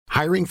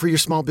Hiring for your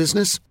small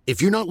business?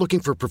 If you're not looking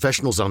for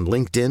professionals on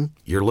LinkedIn,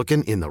 you're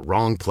looking in the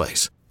wrong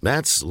place.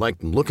 That's like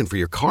looking for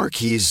your car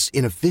keys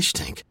in a fish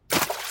tank.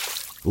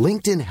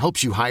 LinkedIn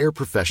helps you hire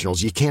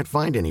professionals you can't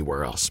find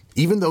anywhere else,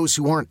 even those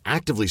who aren't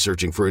actively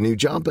searching for a new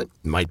job but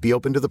might be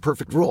open to the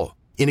perfect role.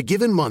 In a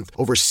given month,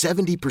 over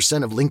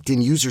 70% of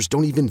LinkedIn users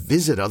don't even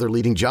visit other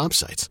leading job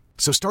sites.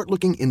 So start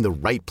looking in the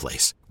right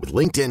place. With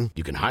LinkedIn,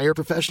 you can hire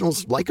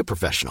professionals like a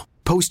professional.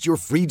 Post your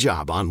free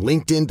job on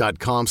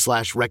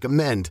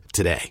linkedin.com/recommend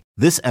today.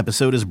 This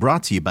episode is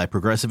brought to you by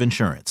Progressive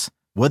Insurance.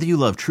 Whether you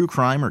love true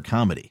crime or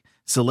comedy,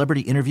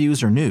 celebrity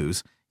interviews or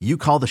news, you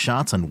call the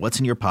shots on what's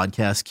in your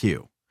podcast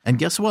queue. And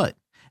guess what?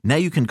 Now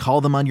you can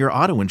call them on your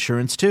auto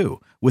insurance too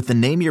with the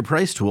Name Your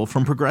Price tool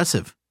from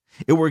Progressive.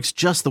 It works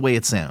just the way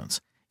it sounds.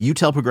 You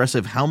tell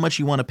Progressive how much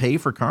you want to pay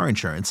for car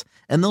insurance,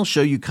 and they'll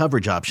show you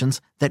coverage options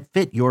that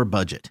fit your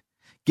budget.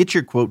 Get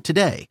your quote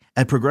today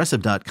at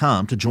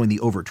Progressive.com to join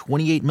the over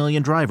 28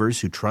 million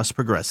drivers who trust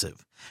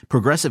Progressive.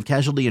 Progressive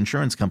Casualty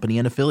Insurance Company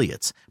and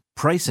Affiliates.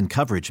 Price and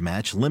coverage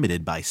match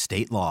limited by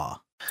state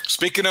law.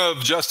 Speaking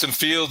of Justin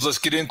Fields, let's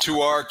get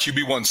into our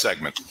QB1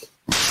 segment.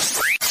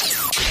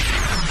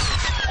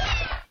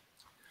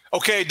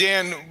 Okay,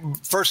 Dan,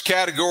 first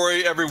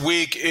category every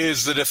week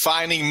is the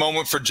defining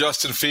moment for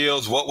Justin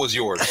Fields. What was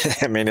yours?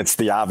 I mean, it's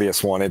the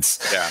obvious one. It's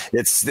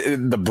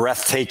the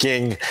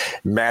breathtaking,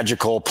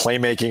 magical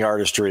playmaking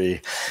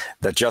artistry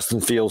that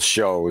Justin Fields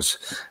shows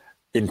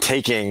in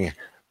taking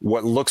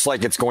what looks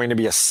like it's going to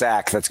be a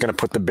sack that's going to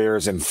put the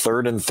Bears in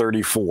 3rd and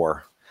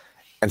 34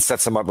 and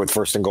sets them up with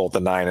 1st and goal at the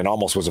 9 and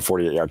almost was a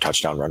 48-yard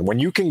touchdown run. When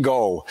you can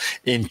go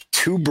in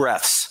 2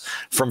 breaths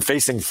from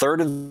facing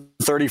 3rd and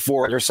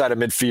 34 on your side of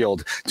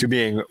midfield to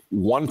being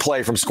 1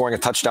 play from scoring a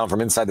touchdown from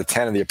inside the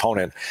 10 of the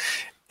opponent,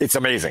 it's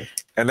amazing.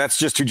 And that's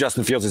just who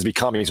Justin Fields has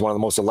become. He's one of the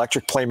most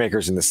electric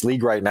playmakers in this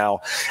league right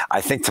now.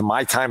 I think to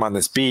my time on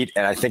this beat,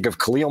 and I think of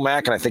Khalil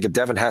Mack and I think of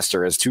Devin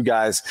Hester as 2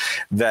 guys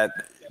that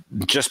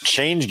just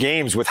change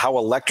games with how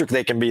electric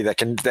they can be, that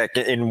can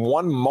in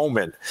one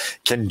moment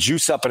can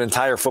juice up an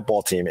entire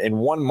football team, in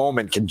one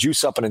moment can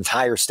juice up an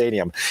entire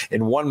stadium,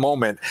 in one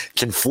moment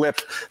can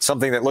flip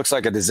something that looks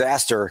like a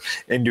disaster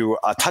into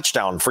a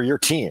touchdown for your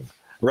team.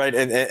 Right.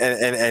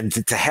 And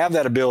to have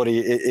that ability,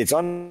 it's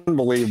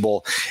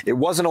unbelievable. It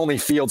wasn't only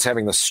Fields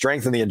having the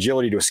strength and the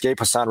agility to escape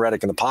Hassan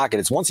Reddick in the pocket.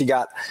 It's once he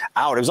got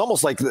out, it was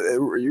almost like,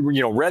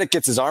 Reddick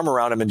gets his arm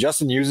around him and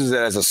Justin uses it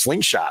as a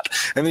slingshot.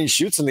 And then he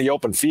shoots in the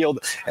open field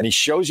and he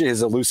shows you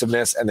his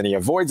elusiveness and then he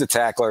avoids a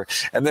tackler.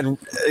 And then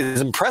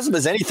as impressive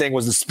as anything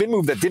was the spin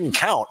move that didn't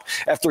count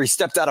after he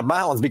stepped out of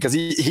bounds because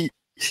he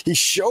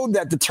showed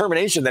that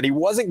determination that he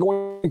wasn't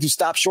going to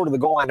stop short of the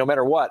goal line no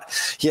matter what.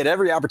 He had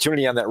every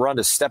opportunity on that run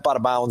to step out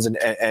of bounds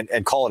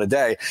and call it a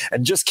day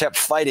and just kept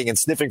fighting and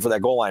sniffing for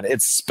that goal line.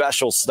 It's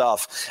special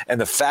stuff. And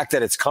the fact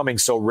that it's coming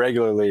so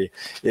regularly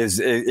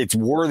it's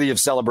worthy of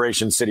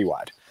celebration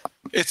citywide.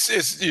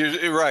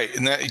 You're right.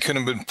 And that you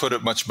couldn't have been put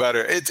it much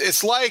better.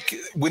 It's like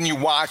when you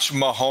watch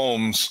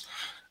Mahomes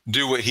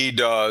do what he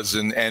does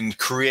and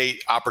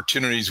create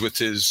opportunities with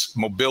his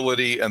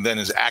mobility and then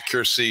his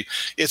accuracy.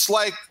 It's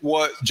like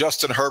what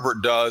Justin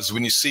Herbert does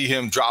when you see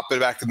him drop it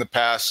back in the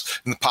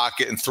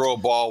pocket and throw a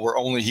ball where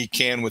only he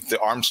can with the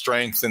arm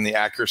strength and the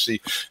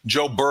accuracy.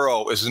 Joe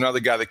Burrow is another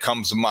guy that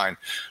comes to mind.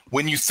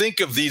 When you think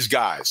of these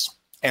guys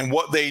and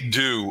what they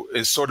do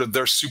is sort of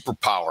their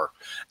superpower,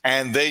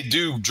 and they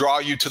do draw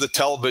you to the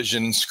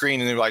television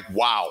screen and they're like,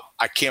 wow,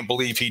 I can't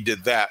believe he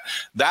did that.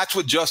 That's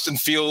what Justin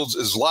Fields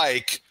is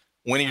like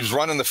when he was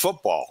running the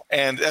football.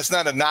 And that's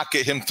not a knock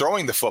at him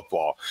throwing the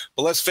football.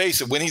 But let's face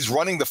it, when he's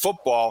running the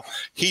football,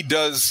 he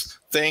does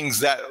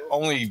things that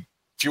only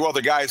few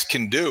other guys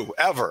can do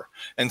ever.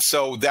 And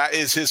so that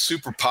is his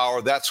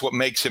superpower. That's what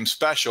makes him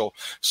special.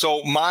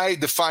 So my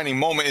defining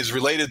moment is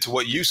related to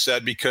what you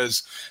said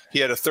because he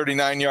had a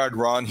 39-yard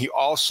run. He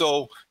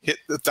also hit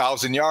the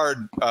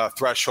 1,000-yard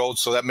threshold,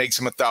 so that makes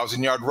him a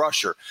 1,000-yard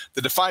rusher.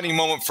 The defining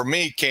moment for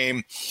me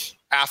came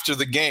after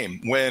the game,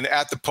 when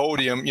at the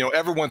podium,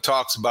 everyone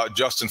talks about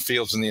Justin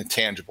Fields and the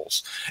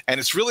intangibles. And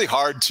it's really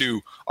hard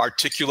to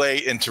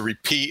articulate and to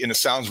repeat, and it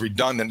sounds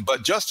redundant,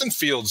 but Justin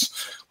Fields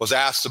was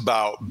asked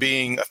about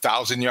being a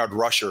 1,000-yard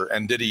rusher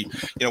and did he,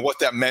 what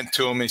that meant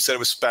to him. And he said it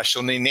was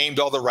special, and he named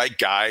all the right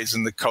guys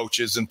and the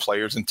coaches and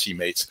players and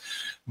teammates.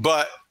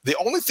 But the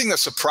only thing that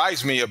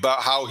surprised me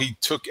about how he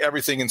took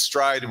everything in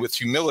stride with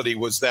humility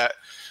was that,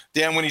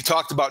 Dan, when he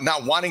talked about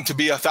not wanting to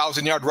be a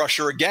 1,000-yard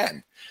rusher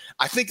again,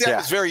 I think that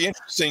was very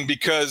interesting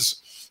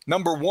because,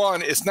 number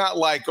one, it's not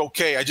like,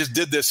 okay, I just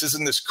did this.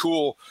 Isn't this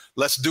cool?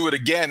 Let's do it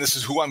again. This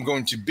is who I'm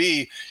going to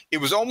be. It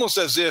was almost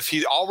as if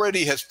he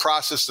already has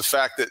processed the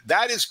fact that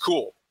that is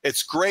cool.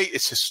 It's great.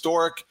 It's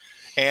historic.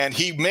 And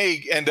he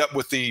may end up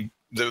with the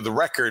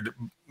record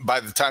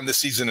by the time the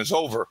season is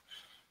over.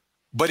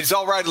 But he's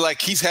already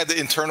he's had the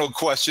internal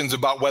questions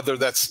about whether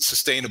that's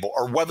sustainable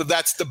or whether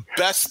that's the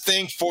best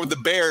thing for the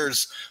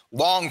Bears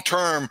long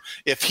term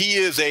if he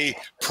is a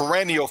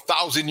perennial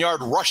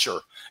 1,000-yard rusher.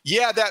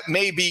 Yeah, that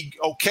may be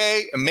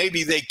okay, and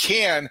maybe they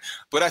can,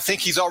 but I think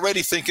he's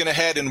already thinking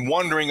ahead and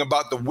wondering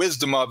about the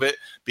wisdom of it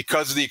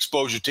because of the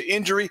exposure to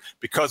injury,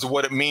 because of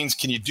what it means.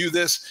 Can you do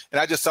this?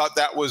 And I just thought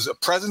that was a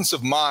presence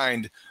of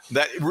mind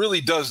that really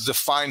does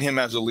define him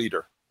as a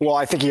leader. Well,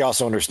 I think he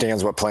also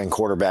understands what playing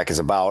quarterback is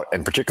about,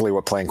 and particularly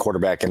what playing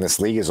quarterback in this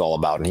league is all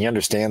about. And he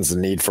understands the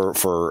need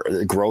for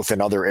growth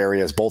in other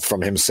areas, both from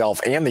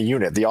himself and the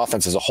unit, the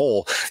offense as a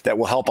whole, that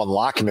will help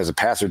unlock him as a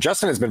passer.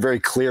 Justin has been very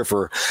clear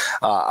for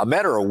a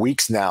matter of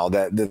weeks now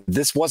that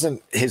this wasn't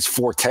his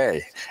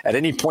forte at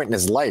any point in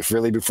his life,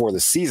 really, before the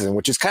season,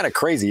 which is kind of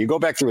crazy. You go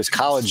back through his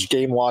college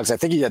game logs. I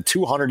think he had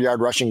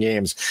 200-yard rushing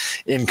games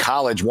in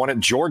college, one at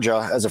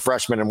Georgia as a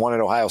freshman and one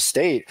at Ohio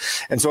State.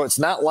 And so it's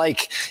not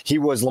like he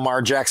was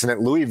Lamar Jackson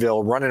at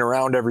Louisville running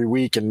around every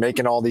week and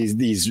making all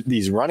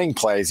these running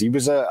plays. He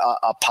was a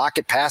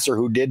pocket passer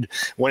who did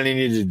what he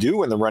needed to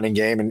do in the running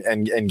game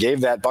and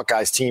gave that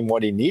Buckeyes team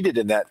what he needed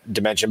in that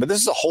dimension. But this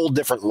is a whole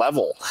different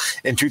level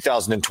in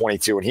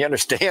 2022. And he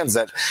understands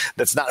that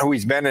that's not who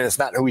he's been and it's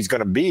not who he's going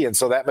to be. And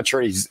so that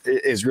maturity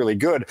is really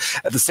good.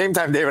 At the same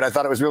time, David, I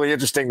thought it was really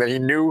interesting that he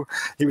knew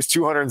he was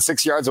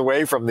 206 yards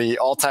away from the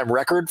all-time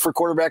record for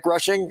quarterback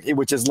rushing,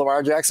 which is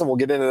Lamar Jackson. We'll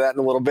get into that in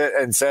a little bit,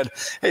 and said,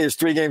 hey, there's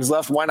 3 games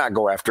left. Why not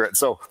go after it?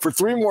 So for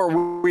 3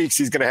 more weeks,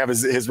 he's going to have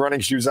his running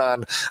shoes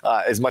on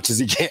as much as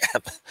he can.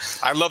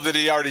 I love that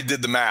he already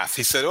did the math.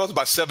 He said, it's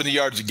about 70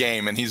 yards a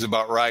game, and he's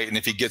about right. And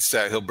if he gets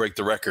that, he'll break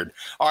the record.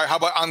 All right, how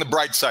about on the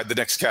bright side, the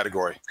next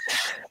category?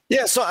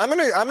 Yeah, so I'm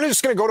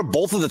just gonna go to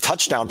both of the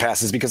touchdown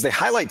passes because they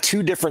highlight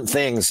 2 different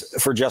things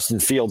for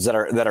Justin Fields that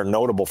are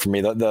notable for me.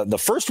 The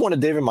first one to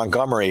David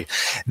Montgomery,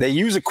 they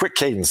use a quick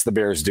cadence, the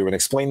Bears do, and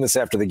explain this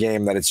after the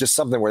game, that it's just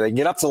something where they can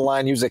get up to the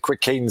line, use a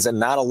quick cadence, and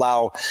not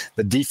allow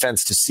the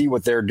defense to see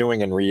what they're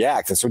doing and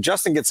react. And so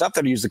Justin gets up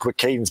there to use the quick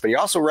cadence, but he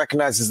also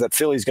recognizes that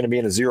Philly's going to be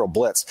in a 0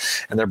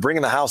 blitz, and they're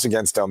bringing the house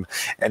against them.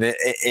 And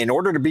in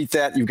order to beat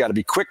that, you've got to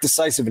be quick,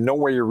 decisive, and know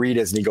where your read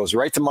is. And he goes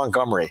right to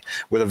Montgomery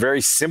with a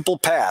very simple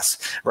pass.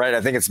 Right,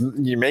 I think it's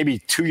maybe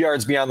 2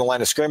 yards beyond the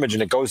line of scrimmage,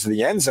 and it goes to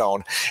the end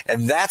zone.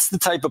 And that's the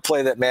type of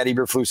play that Matt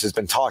Eberflus has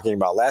been talking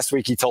about. Last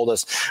week, he told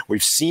us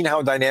we've seen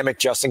how dynamic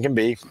Justin can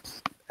be,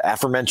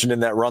 aforementioned in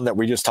that run that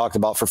we just talked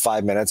about for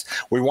 5 minutes.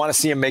 We want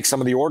to see him make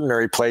some of the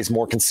ordinary plays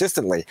more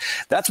consistently.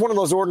 That's one of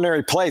those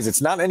ordinary plays.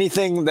 It's not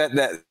anything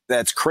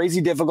that's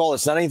crazy difficult.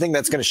 It's not anything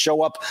that's going to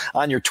show up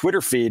on your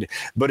Twitter feed,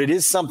 but it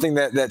is something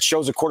that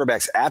shows a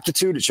quarterback's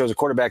aptitude. It shows a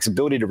quarterback's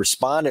ability to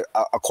respond,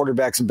 a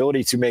quarterback's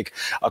ability to make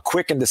a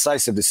quick and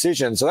decisive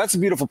decision. So that's a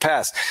beautiful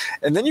pass.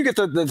 And then you get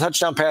the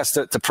touchdown pass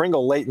to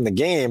Pringle late in the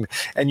game,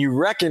 and you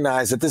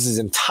recognize that this is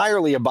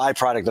entirely a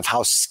byproduct of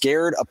how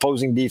scared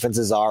opposing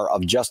defenses are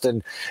of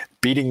Justin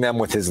beating them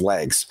with his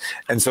legs.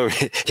 And so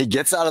he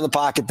gets out of the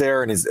pocket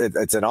there, and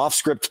it's an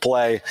off-script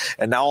play.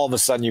 And now all of a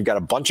sudden you've got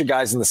a bunch of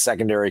guys in the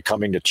secondary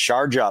coming to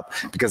charge up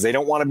because they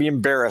don't want to be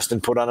embarrassed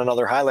and put on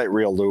another highlight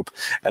reel loop.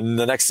 And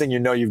the next thing you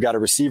know, you've got a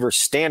receiver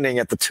standing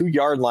at the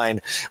 2-yard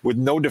line with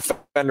no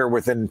defender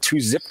within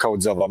 2 zip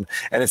codes of them.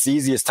 And it's the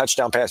easiest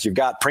touchdown pass you've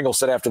got. Pringle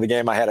said after the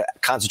game, I had to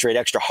concentrate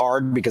extra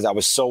hard because I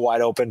was so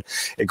wide open.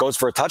 It goes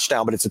for a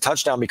touchdown, but it's a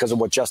touchdown because of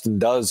what Justin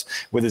does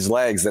with his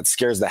legs that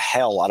scares the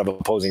hell out of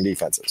opposing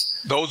defenses.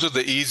 Those are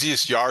the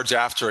easiest yards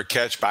after a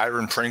catch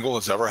Byron Pringle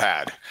has ever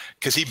had,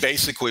 because he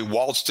basically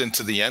waltzed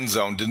into the end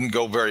zone, didn't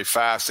go very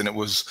fast, and it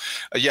was,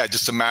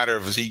 just a matter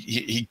of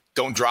he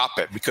don't drop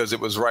it because it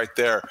was right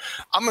there.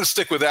 I'm going to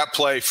stick with that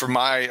play for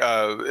my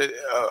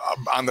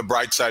on the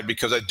bright side,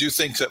 because I do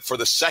think that for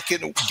the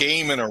second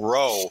game in a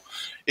row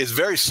is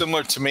very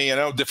similar to me. I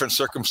know different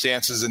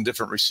circumstances and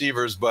different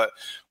receivers, but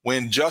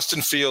when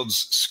Justin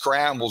Fields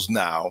scrambles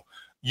now,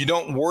 you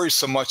don't worry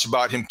so much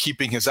about him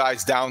keeping his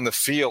eyes down the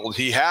field.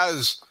 He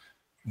has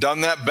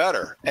done that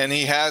better, and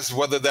he has,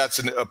 whether that's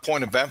a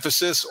point of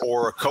emphasis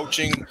or a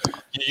coaching.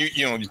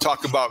 You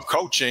talk about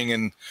coaching,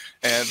 and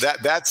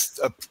that's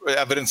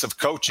evidence of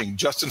coaching.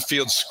 Justin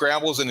Fields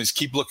scrambles and he's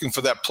keep looking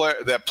for that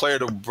player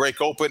to break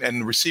open,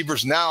 and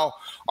receivers now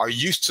are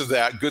used to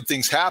that. Good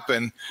things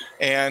happen,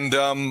 and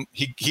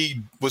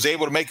he was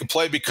able to make a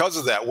play because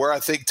of that. Where I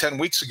think 10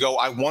 weeks ago,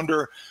 I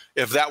wonder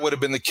if that would have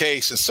been the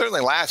case. And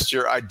certainly last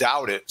year, I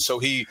doubt it. So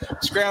he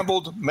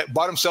scrambled,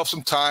 bought himself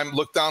some time,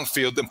 looked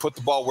downfield, and put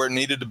the ball where it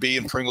needed to be,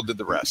 and Pringle did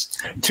the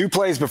rest. 2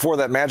 plays before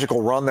that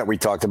magical run that we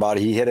talked about,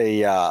 he hit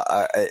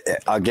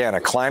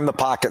a climb the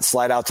pocket,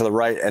 slide out to the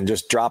right, and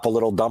just drop a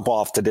little dump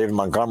off to David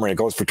Montgomery. It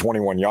goes for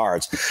 21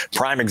 yards.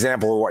 Prime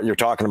example of what you're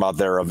talking about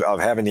there, of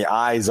having the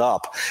eyes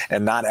up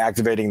and not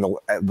activating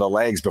the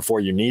legs before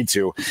you need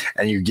to.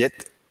 And you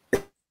get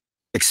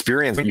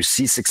experience, you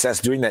see success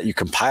doing that. You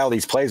compile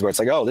these plays where it's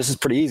like, oh, this is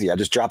pretty easy. I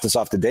just dropped this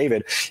off to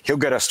David. He'll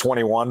get us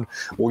 21.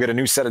 We'll get a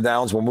new set of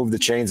downs. We'll move the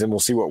chains and we'll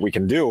see what we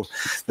can do.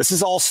 This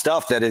is all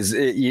stuff that is,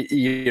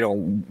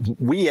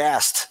 we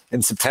asked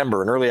in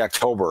September and early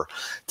October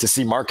to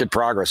see market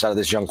progress out of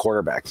this young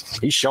quarterback.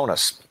 He's shown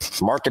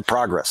us market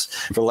progress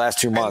for the last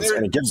 2 months.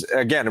 And it gives,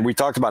 again, we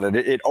talked about it.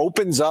 It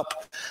opens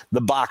up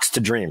the box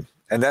to dream.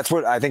 And that's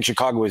what I think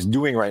Chicago is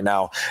doing right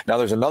now. Now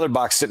there's another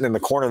box sitting in the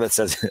corner that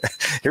says,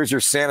 here's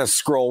your Santa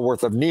scroll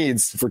worth of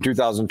needs for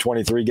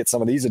 2023. Get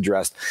some of these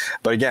addressed.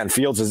 But again,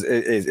 Fields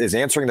is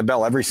answering the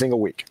bell every single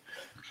week.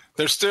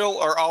 There still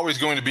are always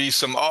going to be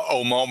some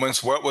uh-oh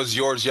moments. What was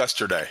yours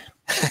yesterday?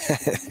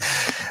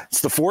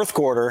 It's the fourth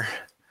quarter.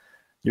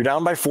 You're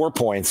down by 4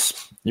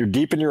 points. You're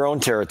deep in your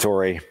own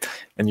territory,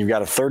 and you've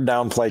got a third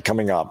down play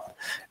coming up.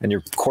 And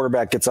your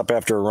quarterback gets up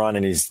after a run,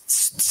 and he's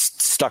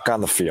stuck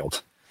on the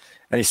field.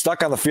 And he's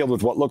stuck on the field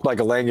with what looked like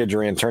a leg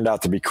injury and turned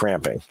out to be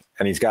cramping.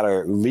 And he's got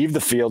to leave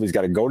the field. He's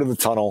got to go to the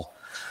tunnel,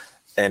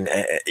 and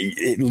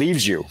it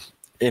leaves you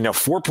in a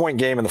 4-point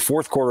game in the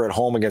fourth quarter at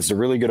home against a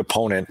really good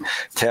opponent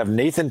to have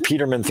Nathan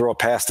Peterman throw a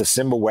pass to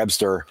Simba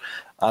Webster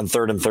on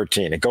 3rd and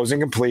 13. It goes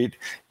incomplete.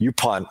 You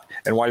punt.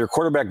 And while your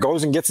quarterback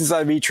goes and gets his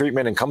IV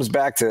treatment and comes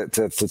back to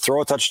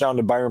throw a touchdown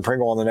to Byron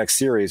Pringle on the next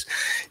series,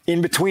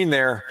 in between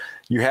there,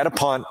 you had a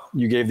punt.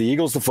 You gave the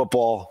Eagles the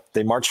football.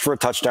 They marched for a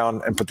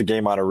touchdown and put the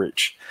game out of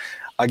reach.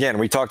 Again,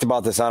 we talked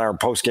about this on our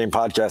post-game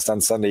podcast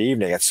on Sunday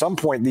evening. At some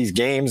point, these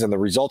games and the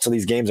results of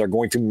these games are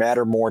going to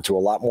matter more to a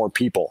lot more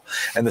people,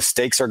 and the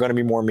stakes are going to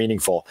be more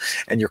meaningful.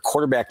 And your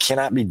quarterback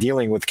cannot be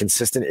dealing with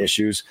consistent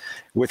issues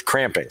with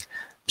cramping.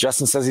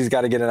 Justin says he's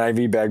got to get an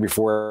IV bag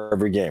before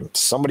every game.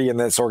 Somebody in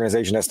this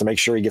organization has to make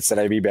sure he gets that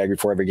IV bag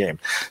before every game.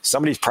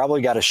 Somebody's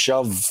probably got to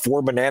shove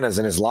 4 bananas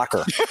in his locker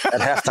at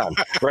halftime,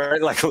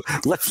 right? Like,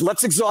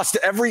 let's exhaust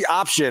every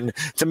option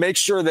to make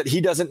sure that he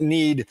doesn't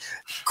need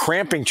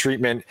cramping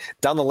treatment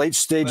down the late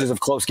stages of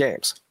close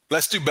games.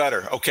 Let's do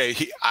better. Okay,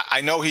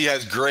 I know he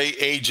has great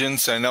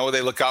agents. I know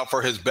they look out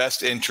for his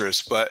best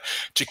interests, but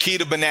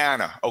Chiquita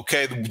Banana,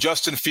 okay,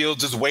 Justin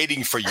Fields is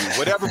waiting for you.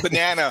 Whatever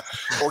banana,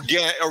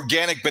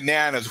 organic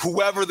bananas,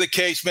 whoever the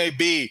case may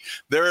be,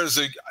 there is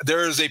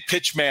a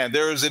pitch man,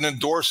 there is an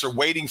endorser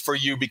waiting for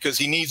you because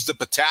he needs the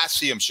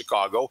potassium,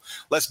 Chicago.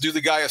 Let's do the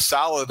guy a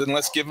solid and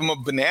let's give him a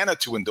banana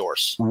to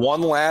endorse.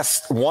 One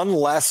less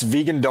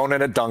vegan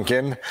donut at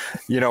Dunkin',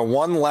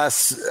 one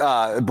less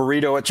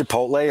burrito at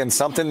Chipotle, and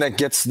something that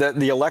gets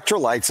the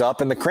electrolytes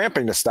up and the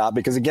cramping to stop,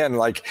 because again,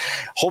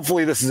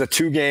 hopefully this is a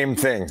 2-game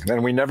thing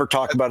and we never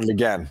talk about it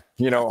again.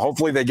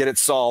 Hopefully they get it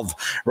solved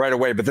right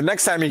away. But the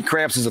next time he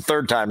cramps is a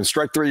third time, and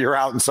strike 3, you're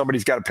out, and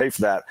somebody's got to pay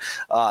for that.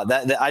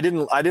 I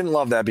didn't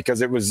love that,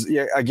 because it was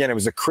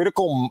a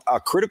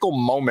critical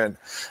moment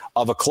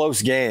of a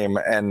close game.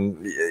 And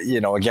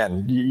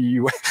again,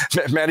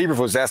 Matt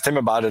Eberflus asked him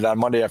about it on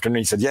Monday afternoon.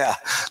 He said, "Yeah,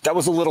 that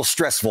was a little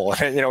stressful."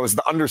 It was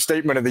the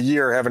understatement of the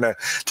year, having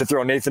to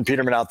throw Nathan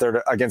Peterman out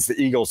there against the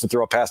Eagles to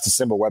throw a pass to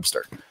Simba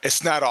Webster.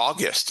 It's not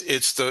August.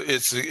 It's a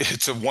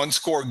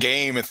 1-score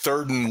game at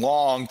 3rd and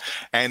long,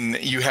 and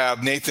you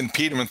have Nathan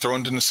Peterman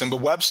thrown to Simba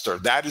Webster.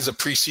 That is a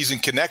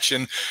preseason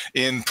connection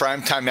in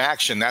primetime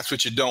action. That's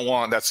what you don't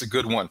want. That's a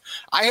good one.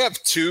 I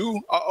have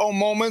 2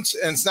 moments,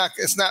 and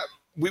it's not.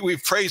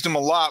 We've praised him a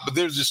lot, but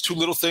there's just 2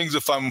 little things.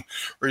 If I'm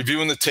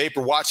reviewing the tape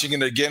or watching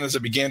it again, as I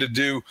began to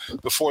do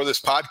before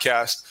this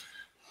podcast,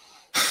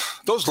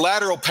 those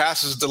lateral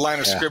passes at the line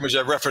of scrimmage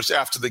I referenced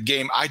after the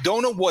game, I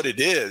don't know what it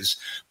is,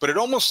 but it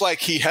almost like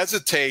he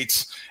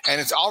hesitates and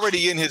it's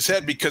already in his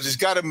head because he's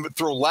got to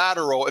throw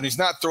lateral and he's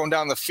not throwing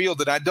down the field.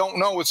 And I don't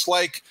know. It's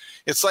like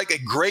a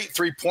great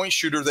 3-point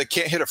shooter that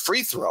can't hit a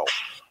free throw,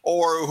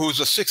 or who's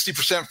a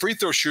 60% free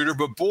throw shooter,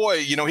 but boy,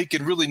 he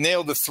can really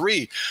nail the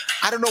 3.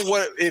 I don't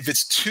know if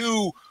it's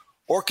too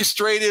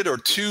orchestrated or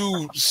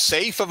too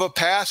safe of a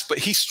pass, but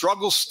he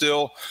struggles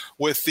still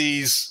with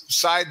these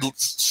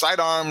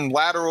sidearm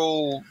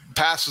lateral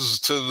passes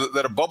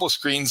that are bubble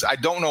screens. I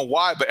don't know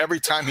why, but every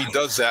time he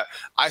does that,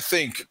 I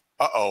think,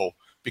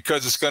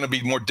 because it's going to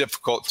be more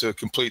difficult to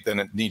complete than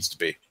it needs to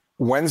be.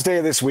 Wednesday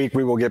of this week,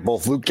 we will get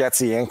both Luke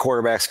Getsy and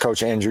quarterbacks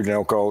coach Andrew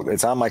Dinoco.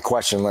 It's on my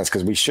question list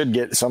because we should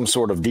get some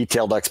sort of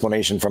detailed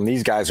explanation from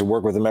these guys who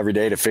work with him every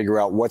day to figure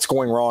out what's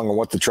going wrong and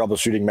what the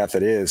troubleshooting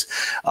method is.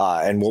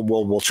 And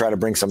we'll try to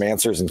bring some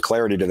answers and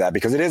clarity to that,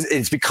 because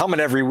it's become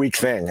an every week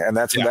thing, and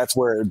that's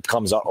where it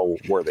becomes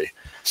worthy.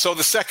 So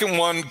the second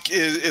one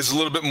is a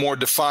little bit more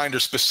defined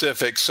or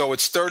specific. So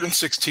it's 3rd and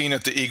 16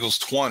 at the Eagles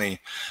 20.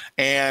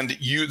 And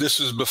this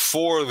is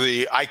before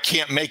the I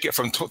can't make it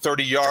from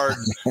 30-yard,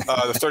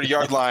 the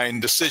 30-yard line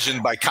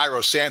decision by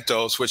Cairo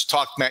Santos, which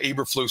talked Matt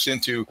Eberflus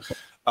into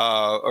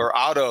or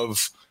out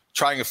of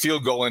trying a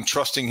field goal and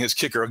trusting his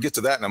kicker. I'll get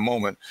to that in a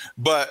moment.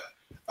 But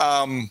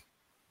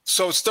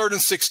so it's 3rd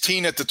and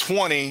 16 at the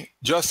 20.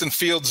 Justin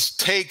Fields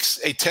takes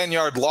a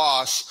 10-yard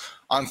loss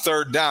on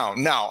 3rd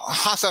down. Now,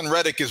 Hassan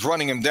Reddick is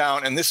running him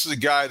down, and this is a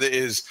guy that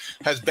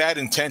has bad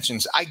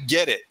intentions. I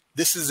get it.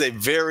 This is a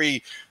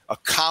very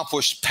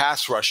accomplished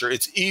pass rusher.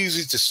 It's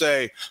easy to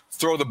say,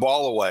 throw the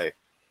ball away.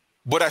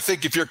 But I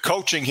think if you're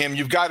coaching him,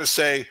 you've got to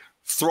say,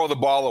 throw the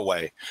ball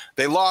away.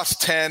 They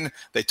lost 10.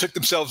 They took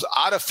themselves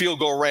out of field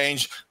goal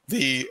range.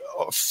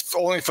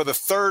 Only for the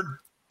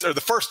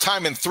first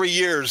time in 3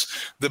 years,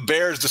 the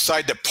Bears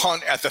decide to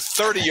punt at the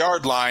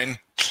 30-yard line.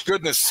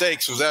 goodness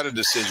sakes, was that a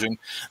decision?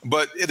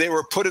 But they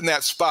were put in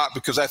that spot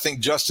because I think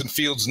Justin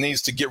Fields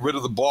needs to get rid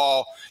of the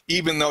ball,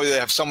 even though they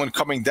have someone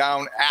coming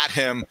down at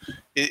him.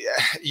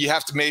 You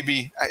have to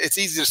maybe – it's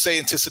easy to say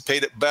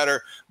anticipate it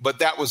better, but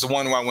that was the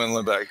one where I went a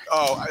little bit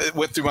like, it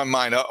went through my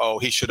mind,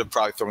 he should have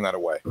probably thrown that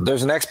away.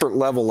 There's an expert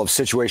level of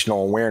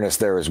situational awareness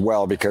there as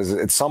well, because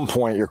at some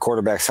point your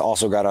quarterback's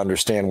also got to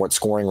understand what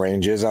scoring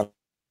range is on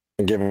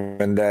a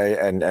given day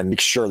and make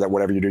sure that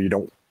whatever you do, you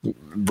don't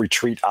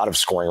retreat out of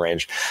scoring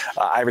range.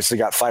 I obviously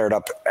got fired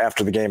up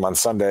after the game on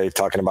Sunday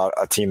talking about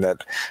a team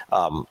that,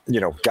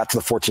 got to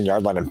the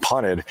 14-yard line and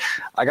punted.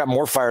 I got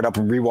more fired up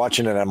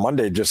rewatching it on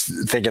Monday, just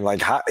thinking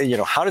like, how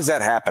does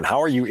that happen?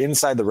 How are you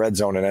inside the red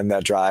zone and end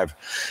that drive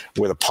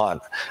with a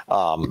punt?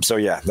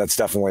 That's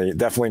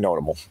definitely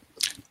notable.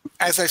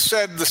 As I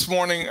said this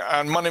morning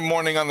on Monday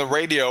morning on the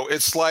radio,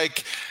 it's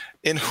like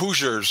in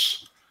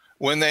Hoosiers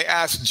when they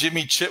asked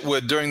Jimmy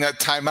Chitwood during that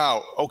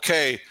timeout,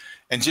 okay,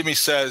 and Jimmy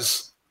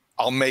says,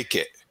 I'll make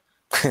it.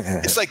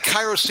 It's like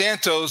Cairo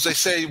Santos. They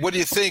say, what do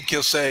you think?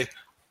 He'll say,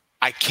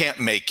 I can't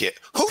make it.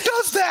 Who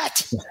does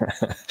that?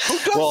 Who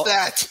does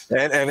that?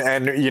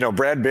 And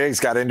Brad Biggs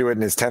got into it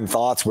in his 10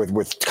 thoughts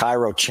with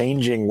Cairo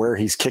changing where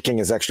he's kicking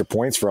his extra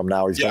points from.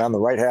 Now he's been on the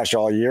right hash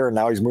all year, and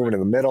now he's moving to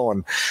the middle,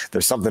 and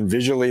there's something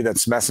visually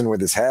that's messing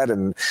with his head.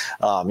 And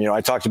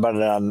I talked about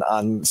it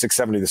on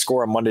 670 The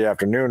Score on Monday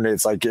afternoon.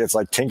 It's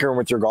like tinkering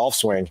with your golf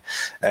swing,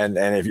 and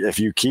if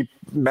you keep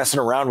messing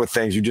around with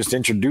things, you just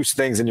introduce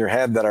things in your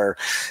head that are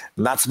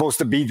not supposed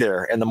to be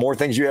there. And the more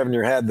things you have in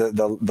your head,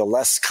 the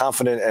less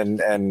confident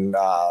and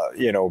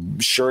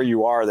sure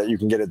you are that you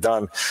can get it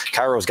done.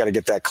 Cairo's got to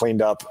get that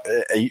cleaned up.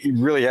 He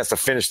really has to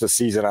finish the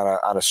season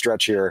on a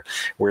stretch here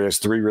where he has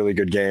 3 really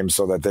good games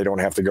so that they don't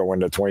have to go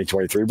into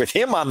 2023 with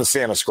him on the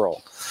Santa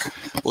scroll.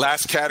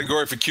 Last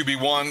category for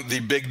QB1, the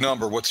big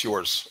number. What's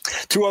yours?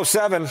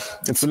 207.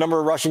 It's the number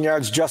of rushing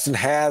yards Justin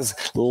has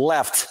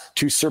left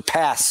to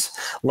surpass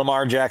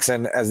Lamar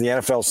Jackson as the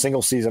NFL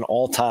single season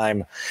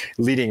all-time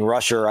leading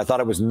rusher. I thought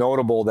it was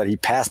notable that he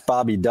passed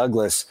Bobby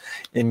Douglas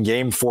in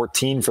game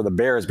 14 for the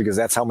Bears, because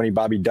that's how many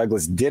Bobby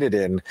Douglas did it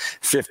in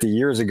 50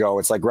 years ago.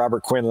 It's like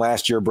Robert Quinn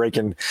last year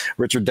breaking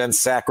Richard Dent's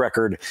sack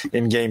record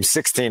in game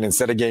 16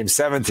 instead of game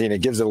 17.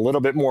 It gives it a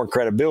little bit more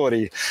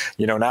credibility.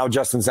 Now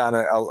Justin's on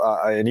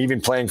an even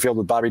playing field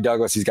with Bobby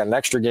Douglas. He's got an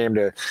extra game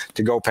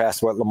to go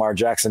past what Lamar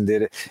Jackson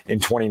did in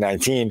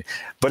 2019.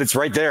 But it's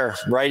right there,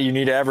 right? You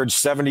need to average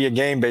 70 a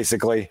game,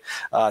 basically,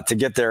 to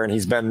get there. And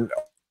he's been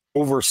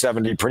over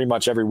 70 pretty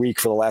much every week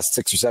for the last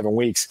 6 or 7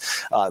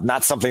 weeks.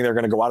 Not something they're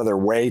going to go out of their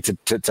way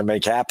to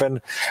make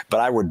happen. But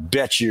I would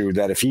bet you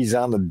that if he's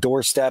on the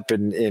doorstep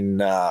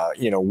in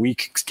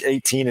week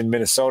 18 in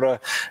Minnesota,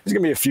 there's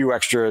going to be a few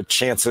extra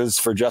chances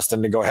for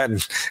Justin to go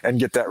ahead and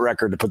get that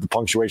record to put the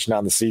punctuation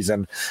on the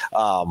season.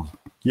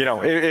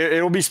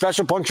 It'll be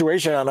special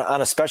punctuation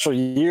on a special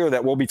year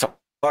that we'll be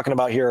talking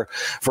about here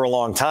for a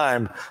long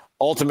time.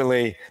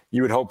 Ultimately,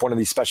 you would hope one of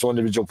these special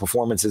individual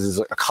performances is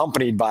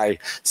accompanied by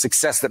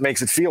success that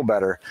makes it feel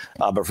better.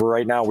 But for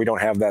right now, we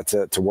don't have that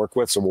to work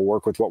with, so we'll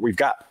work with what we've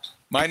got.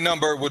 My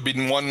number would be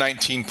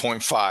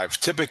 119.5.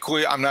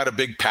 Typically, I'm not a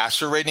big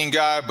passer rating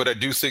guy, but I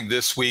do think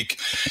this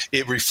week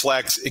it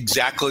reflects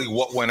exactly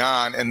what went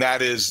on, and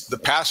that is the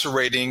passer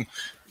rating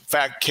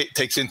fact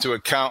takes into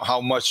account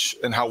how much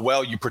and how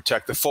well you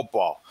protect the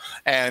football.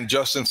 And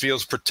Justin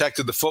Fields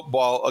protected the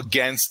football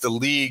against the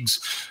league's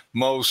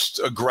most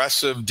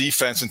aggressive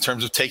defense in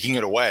terms of taking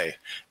it away.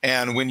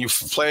 And when you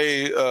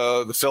play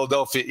the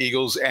Philadelphia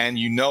Eagles and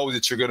you know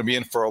that you're going to be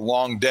in for a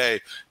long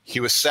day,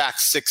 he was sacked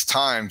 6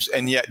 times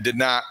and yet did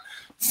not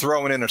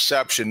throw an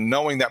interception,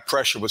 knowing that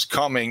pressure was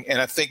coming. And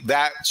I think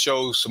that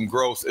shows some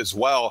growth as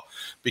well,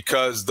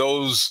 because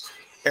those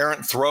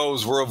errant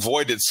throws were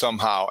avoided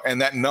somehow.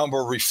 And that number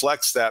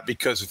reflects that,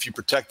 because if you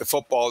protect the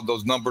football,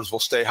 those numbers will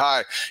stay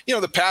high.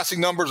 The passing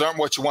numbers aren't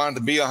what you wanted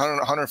to be.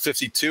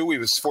 152. He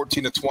was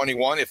 14 to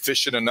 21,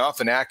 efficient enough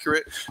and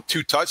accurate,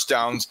 2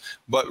 touchdowns.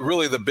 But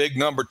really the big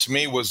number to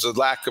me was the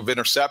lack of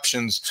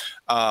interceptions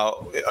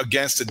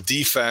against a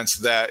defense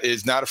that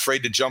is not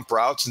afraid to jump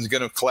routes and is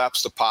going to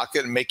collapse the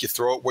pocket and make you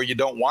throw it where you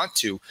don't want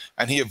to.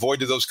 And he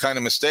avoided those kind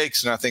of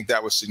mistakes. And I think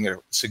that was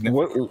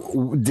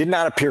significant. Did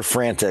not appear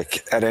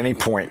frantic at any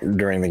point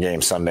during the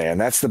game Sunday. And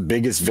that's the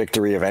biggest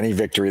victory of any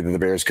victory that the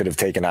Bears could have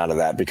taken out of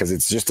that, because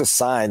it's just a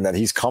sign that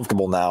he's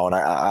comfortable now. And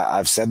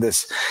I've said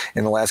this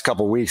in the last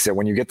couple of weeks, that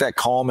when you get that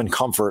calm and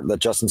comfort that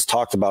Justin's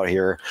talked about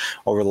here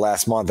over the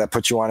last month, that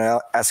puts you on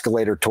an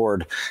escalator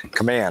toward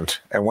command.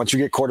 And once you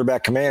get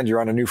quarterback command,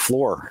 you're on a new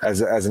floor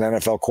as an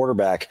NFL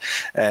quarterback.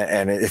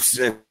 And it's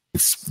a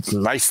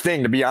nice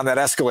thing to be on that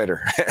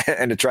escalator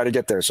and to try to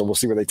get there. So we'll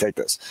see where they take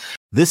this.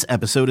 This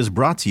episode is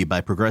brought to you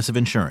by Progressive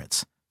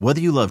Insurance. Whether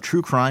you love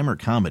true crime or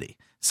comedy,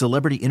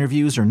 celebrity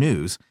interviews or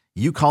news,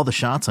 you call the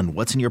shots on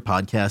what's in your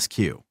podcast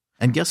queue.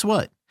 And guess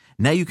what?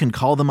 Now you can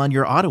call them on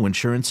your auto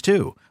insurance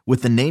too,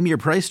 with the Name Your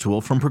Price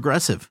tool from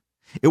Progressive.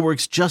 It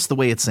works just the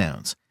way it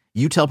sounds.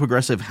 You tell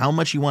Progressive how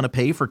much you want to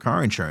pay for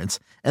car insurance,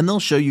 and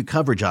they'll show you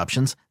coverage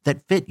options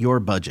that fit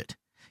your budget.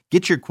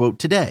 Get your quote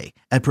today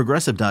at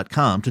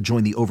Progressive.com to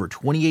join the over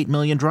 28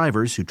 million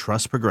drivers who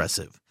trust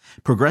Progressive.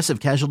 Progressive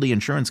Casualty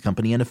Insurance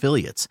Company and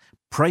Affiliates.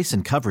 Price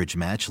and coverage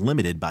match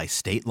limited by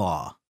state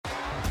law.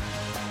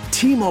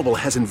 T-Mobile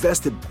has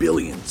invested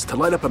billions to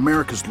light up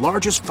America's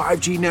largest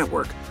 5G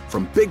network,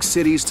 from big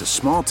cities to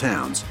small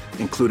towns,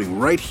 including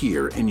right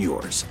here in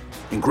yours.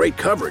 And great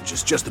coverage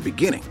is just the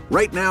beginning.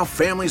 Right now,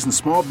 families and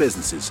small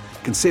businesses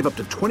can save up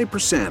to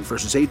 20%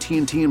 versus AT&T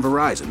and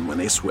Verizon when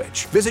they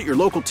switch. Visit your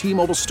local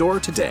T-Mobile store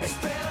today.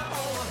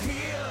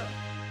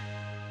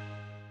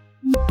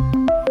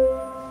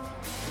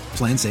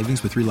 Plan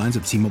savings with 3 lines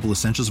of T-Mobile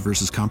Essentials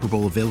versus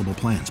comparable available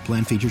plans.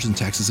 Plan features and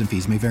taxes and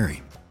fees may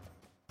vary.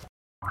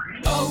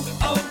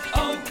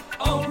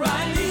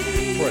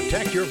 O'Reilly.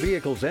 Protect your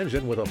vehicle's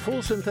engine with a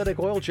full synthetic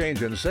oil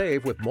change and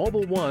save with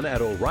Mobil 1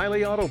 at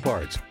O'Reilly Auto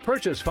Parts.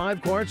 Purchase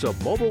 5 quarts of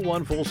Mobil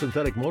 1 full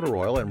synthetic motor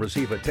oil and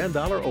receive a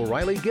 $10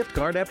 O'Reilly gift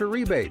card after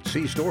rebate.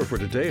 See store for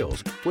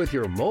details. With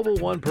your Mobil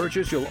 1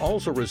 purchase, you'll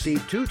also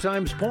receive 2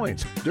 times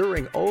points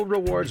during O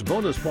Rewards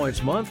Bonus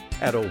Points Month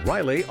at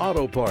O'Reilly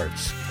Auto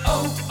Parts.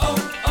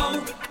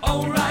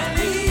 O'Reilly.